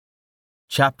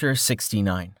Chapter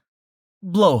 69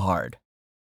 Blowhard.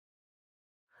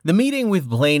 The meeting with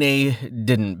Blaney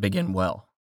didn't begin well.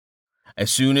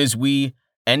 As soon as we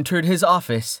entered his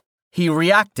office, he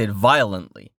reacted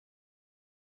violently.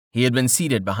 He had been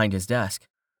seated behind his desk,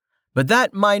 but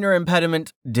that minor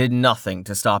impediment did nothing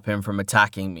to stop him from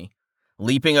attacking me.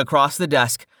 Leaping across the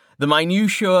desk, the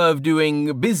minutiae of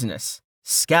doing business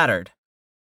scattered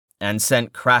and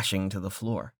sent crashing to the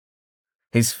floor.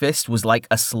 His fist was like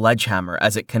a sledgehammer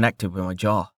as it connected with my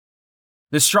jaw.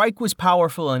 The strike was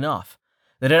powerful enough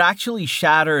that it actually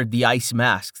shattered the ice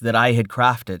mask that I had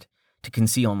crafted to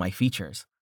conceal my features.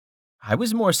 I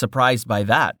was more surprised by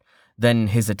that than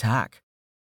his attack.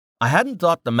 I hadn't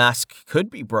thought the mask could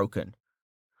be broken,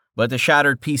 but the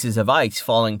shattered pieces of ice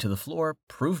falling to the floor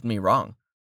proved me wrong.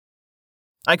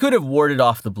 I could have warded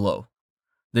off the blow.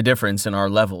 The difference in our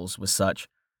levels was such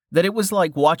that it was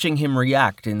like watching him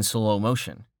react in slow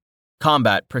motion.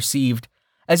 Combat perceived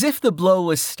as if the blow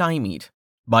was stymied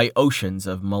by oceans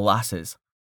of molasses.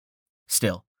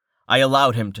 Still, I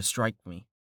allowed him to strike me.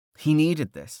 He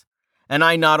needed this, and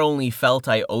I not only felt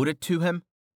I owed it to him,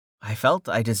 I felt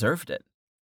I deserved it.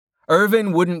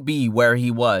 Irvin wouldn't be where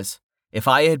he was if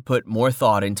I had put more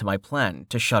thought into my plan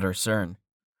to shutter CERN,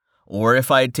 or if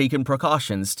I had taken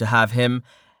precautions to have him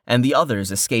and the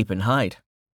others escape and hide.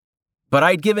 But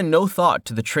I'd given no thought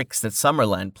to the tricks that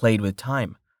Summerland played with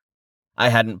time. I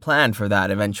hadn't planned for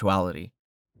that eventuality.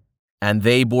 And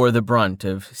they bore the brunt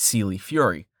of Seelie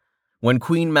fury when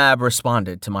Queen Mab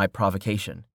responded to my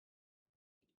provocation.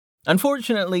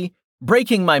 Unfortunately,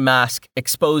 breaking my mask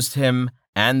exposed him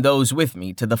and those with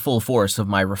me to the full force of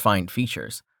my refined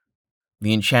features.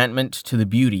 The enchantment to the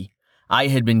beauty I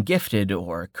had been gifted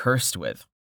or cursed with.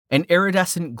 An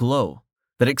iridescent glow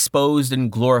that exposed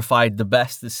and glorified the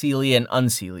best the Seelie and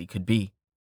Unseelie could be.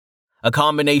 A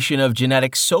combination of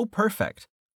genetics so perfect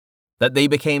that they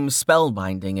became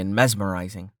spellbinding and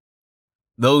mesmerizing.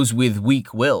 Those with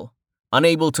weak will,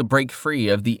 unable to break free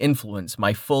of the influence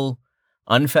my full,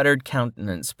 unfettered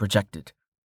countenance projected.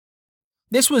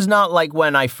 This was not like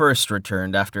when I first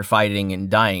returned after fighting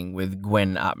and dying with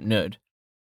Gwen ap Nud.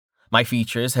 My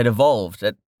features had evolved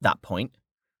at that point,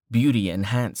 beauty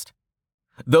enhanced.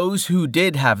 Those who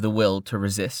did have the will to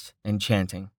resist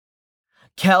enchanting.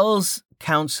 Kel's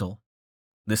counsel.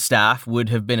 The staff would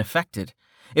have been affected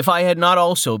if I had not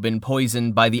also been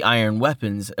poisoned by the iron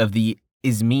weapons of the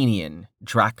Ismenian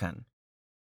Drakan.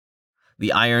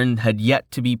 The iron had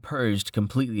yet to be purged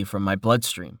completely from my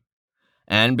bloodstream,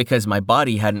 and because my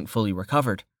body hadn't fully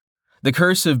recovered, the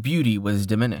curse of beauty was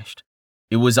diminished.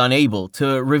 It was unable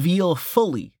to reveal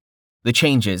fully the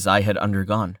changes I had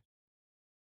undergone.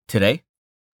 Today,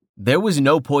 there was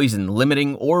no poison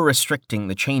limiting or restricting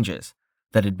the changes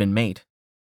that had been made.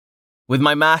 With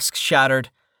my mask shattered,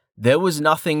 there was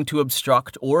nothing to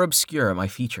obstruct or obscure my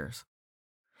features.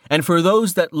 And for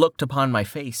those that looked upon my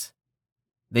face,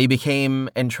 they became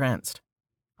entranced,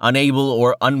 unable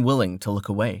or unwilling to look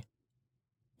away.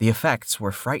 The effects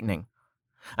were frightening,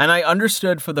 and I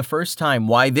understood for the first time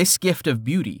why this gift of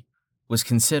beauty was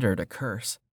considered a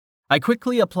curse. I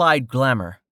quickly applied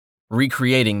glamour,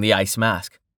 recreating the ice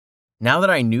mask. Now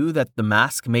that I knew that the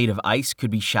mask made of ice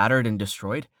could be shattered and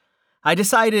destroyed, I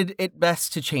decided it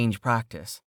best to change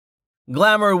practice.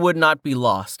 Glamour would not be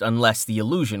lost unless the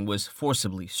illusion was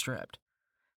forcibly stripped.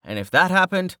 And if that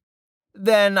happened,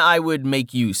 then I would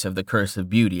make use of the curse of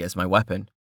beauty as my weapon.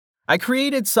 I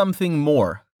created something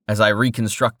more as I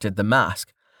reconstructed the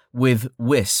mask with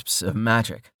wisps of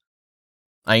magic.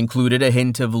 I included a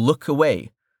hint of look away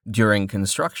during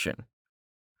construction,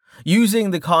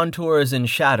 using the contours and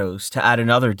shadows to add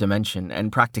another dimension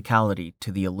and practicality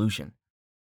to the illusion.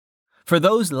 For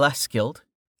those less skilled,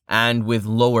 and with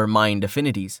lower mind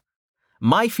affinities,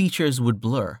 my features would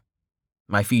blur,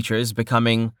 my features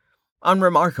becoming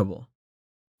unremarkable.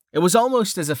 It was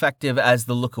almost as effective as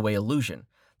the look-away illusion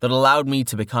that allowed me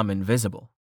to become invisible.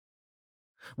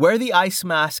 Where the ice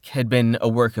mask had been a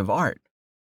work of art,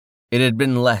 it had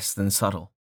been less than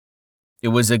subtle. It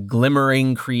was a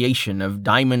glimmering creation of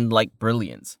diamond-like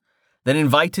brilliance that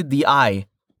invited the eye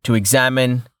to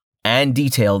examine and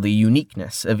detail the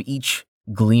uniqueness of each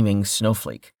gleaming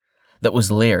snowflake that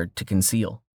was layered to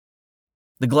conceal.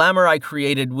 The glamour I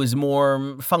created was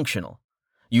more functional,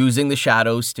 using the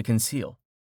shadows to conceal,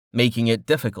 making it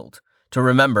difficult to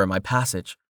remember my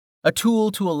passage, a tool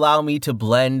to allow me to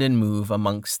blend and move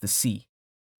amongst the sea,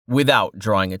 without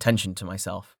drawing attention to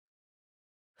myself.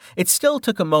 It still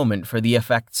took a moment for the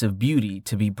effects of beauty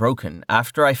to be broken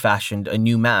after I fashioned a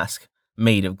new mask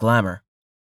made of glamour.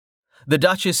 The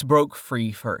Duchess broke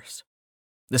free first,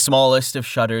 the smallest of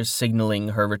shudders signaling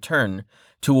her return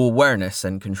to awareness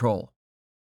and control.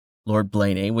 Lord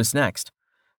Blaney was next,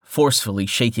 forcefully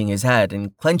shaking his head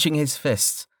and clenching his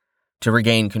fists to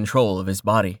regain control of his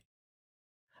body.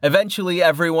 Eventually,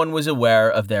 everyone was aware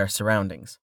of their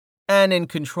surroundings, and in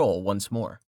control once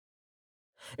more.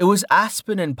 It was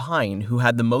Aspen and Pine who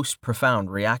had the most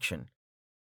profound reaction.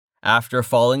 After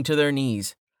falling to their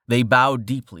knees, they bowed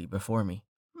deeply before me.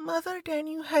 "Mother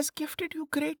Danu has gifted you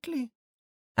greatly,"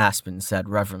 Aspen said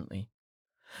reverently.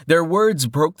 Their words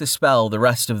broke the spell the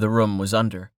rest of the room was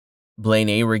under.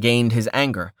 Blaney regained his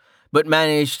anger, but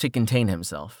managed to contain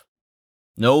himself.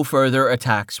 No further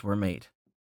attacks were made,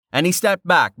 and he stepped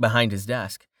back behind his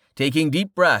desk, taking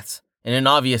deep breaths in an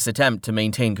obvious attempt to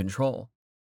maintain control.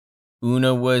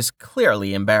 Una was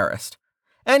clearly embarrassed,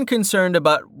 and concerned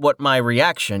about what my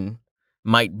reaction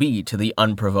might be to the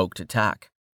unprovoked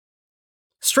attack.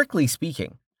 Strictly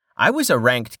speaking, I was a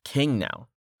ranked king now,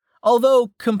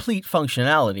 although complete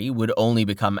functionality would only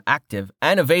become active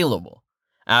and available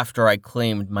after I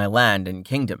claimed my land and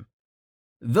kingdom.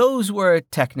 Those were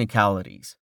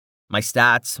technicalities. My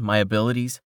stats, my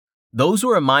abilities, those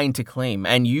were mine to claim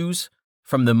and use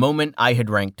from the moment I had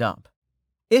ranked up.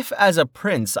 If as a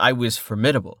prince I was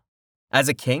formidable, as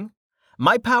a king,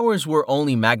 my powers were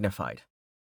only magnified.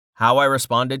 How I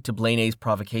responded to Blaney's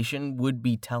provocation would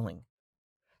be telling,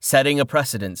 setting a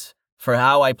precedence for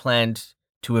how I planned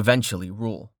to eventually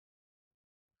rule.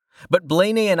 But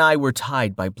Blaney and I were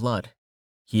tied by blood.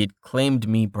 He had claimed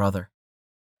me brother.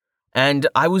 And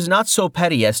I was not so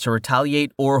petty as to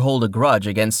retaliate or hold a grudge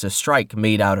against a strike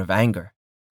made out of anger,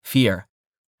 fear,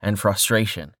 and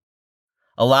frustration.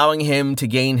 Allowing him to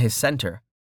gain his center,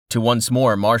 to once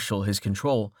more marshal his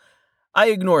control, I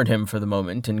ignored him for the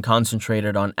moment and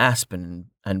concentrated on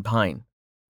Aspen and Pine.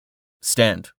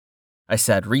 "Stand," I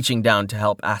said, reaching down to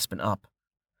help Aspen up.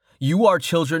 "You are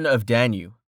children of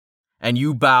Danu, and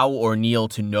you bow or kneel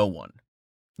to no one.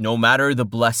 No matter the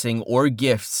blessing or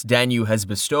gifts Danu has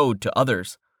bestowed to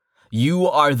others, you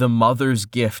are the mother's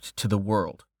gift to the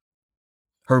world.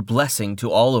 Her blessing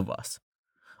to all of us.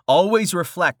 Always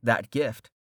reflect that gift.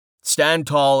 Stand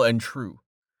tall and true.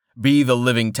 Be the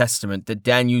living testament that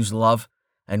Danu's love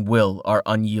and will are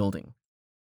unyielding.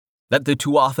 That the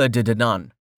Tuatha De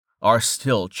Danann are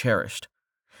still cherished,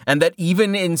 and that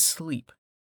even in sleep,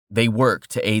 they work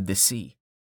to aid the sea."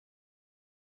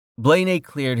 Blaney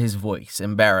cleared his voice,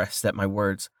 embarrassed at my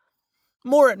words.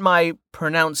 More at my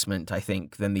pronouncement, I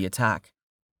think, than the attack.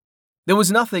 There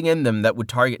was nothing in them that would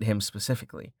target him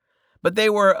specifically, but they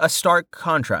were a stark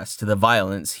contrast to the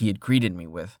violence he had greeted me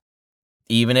with.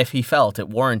 Even if he felt it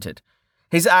warranted,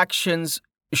 his actions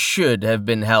should have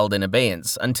been held in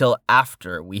abeyance until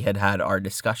after we had had our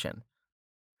discussion.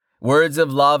 Words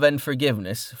of love and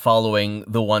forgiveness following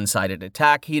the one-sided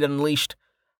attack he'd unleashed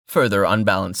further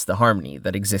unbalanced the harmony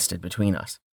that existed between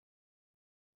us.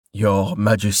 "Your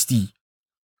Majesty,"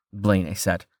 Blaney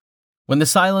said, when the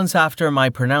silence after my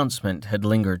pronouncement had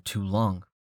lingered too long,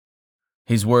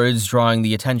 his words drawing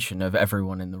the attention of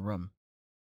everyone in the room.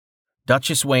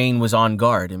 Duchess Wayne was on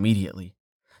guard immediately,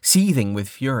 seething with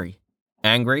fury,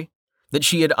 angry that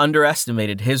she had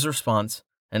underestimated his response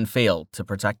and failed to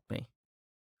protect me.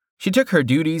 She took her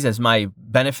duties as my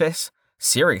benefice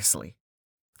seriously,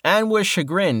 and was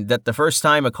chagrined that the first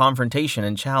time a confrontation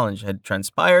and challenge had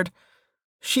transpired,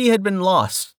 she had been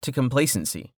lost to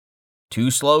complacency, too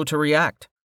slow to react.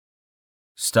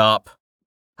 "Stop,"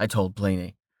 I told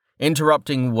Blaney,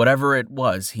 interrupting whatever it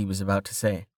was he was about to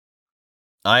say.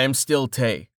 "I am still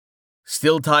Tay,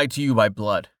 still tied to you by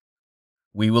blood.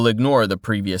 We will ignore the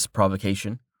previous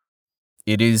provocation.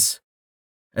 It is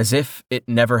as if it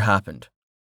never happened.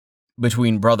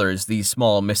 Between brothers, these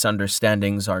small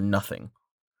misunderstandings are nothing.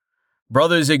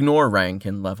 Brothers ignore rank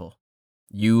and level.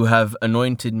 You have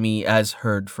anointed me as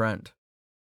herd friend.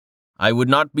 I would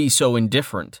not be so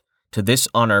indifferent to this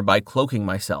honor by cloaking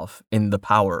myself in the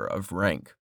power of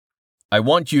rank. I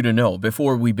want you to know,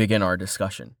 before we begin our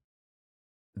discussion,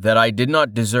 that I did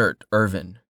not desert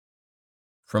Irvin.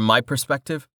 From my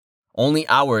perspective, only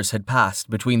hours had passed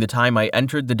between the time I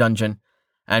entered the dungeon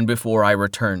and before I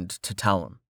returned to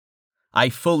Talum. I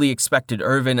fully expected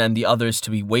Irvin and the others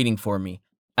to be waiting for me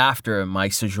after my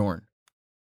sojourn.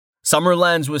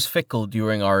 Summerlands was fickle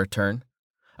during our return,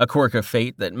 a quirk of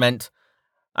fate that meant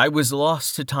I was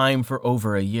lost to time for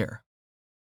over a year.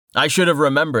 I should have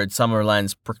remembered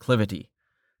Summerland's proclivity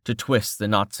to twist the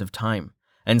knots of time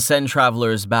and send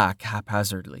travelers back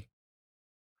haphazardly.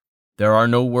 There are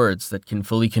no words that can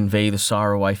fully convey the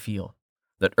sorrow I feel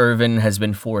that Irvin has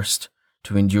been forced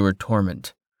to endure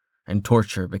torment and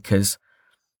torture because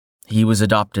he was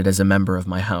adopted as a member of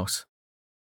my house.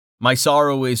 My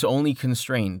sorrow is only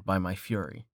constrained by my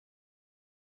fury.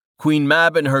 Queen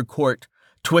Mab and her court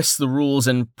twist the rules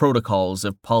and protocols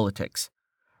of politics,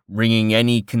 wringing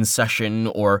any concession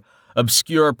or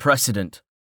obscure precedent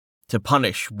to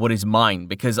punish what is mine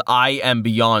because I am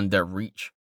beyond their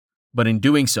reach. But in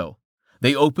doing so,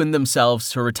 they open themselves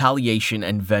to retaliation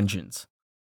and vengeance.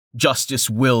 Justice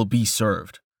will be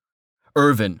served.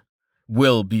 Irvin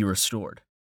will be restored.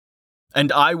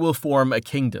 And I will form a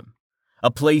kingdom,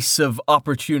 a place of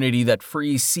opportunity that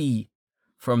frees C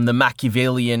from the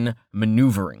Machiavellian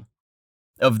maneuvering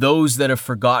of those that have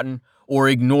forgotten or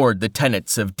ignored the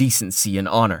tenets of decency and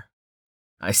honor,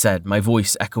 I said, my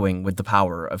voice echoing with the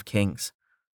power of kings.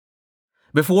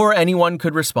 Before anyone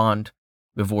could respond,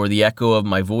 before the echo of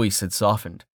my voice had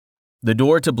softened, the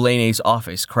door to Blaney's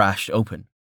office crashed open.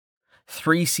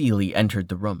 3 Seelie entered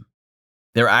the room,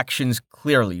 their actions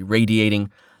clearly radiating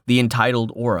the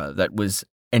entitled aura that was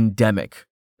endemic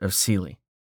of Seelie.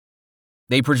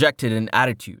 They projected an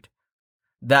attitude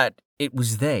that it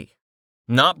was they,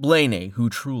 not Blaney, who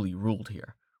truly ruled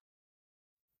here.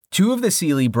 2 of the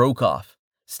Seelie broke off,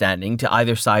 standing to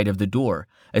either side of the door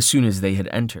as soon as they had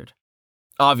entered.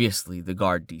 Obviously, the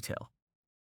guard detail.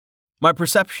 My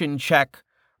perception check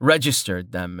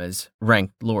registered them as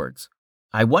ranked lords.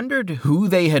 I wondered who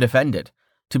they had offended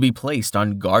to be placed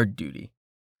on guard duty.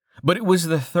 But it was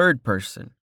the 3rd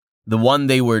person, the one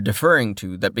they were deferring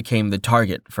to, that became the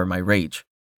target for my rage.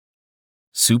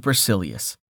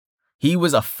 Supercilious. He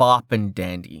was a fop and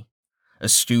dandy, a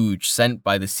stooge sent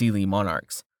by the Seelie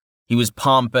monarchs. He was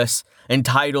pompous,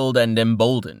 entitled, and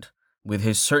emboldened, with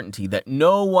his certainty that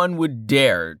no one would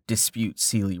dare dispute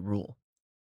Seelie rule.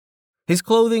 His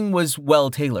clothing was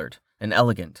well-tailored and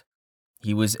elegant.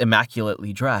 He was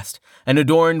immaculately dressed and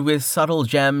adorned with subtle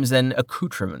gems and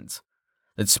accoutrements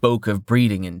that spoke of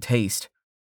breeding and taste.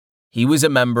 He was a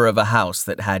member of a house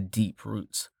that had deep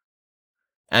roots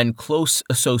and close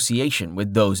association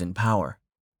with those in power.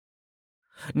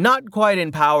 Not quite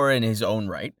in power in his own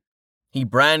right, he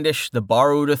brandished the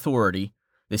borrowed authority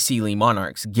the Seelie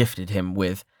monarchs gifted him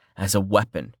with as a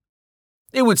weapon.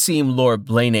 It would seem Lord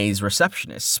Blaney's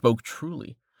receptionist spoke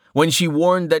truly when she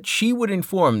warned that she would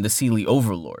inform the Seelie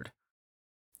overlord.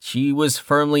 She was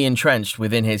firmly entrenched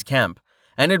within his camp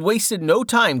and had wasted no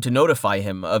time to notify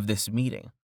him of this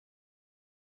meeting.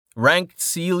 Ranked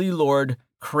Seelie Lord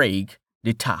Craig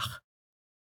de Tach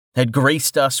had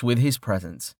graced us with his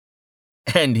presence,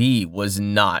 and he was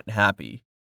not happy.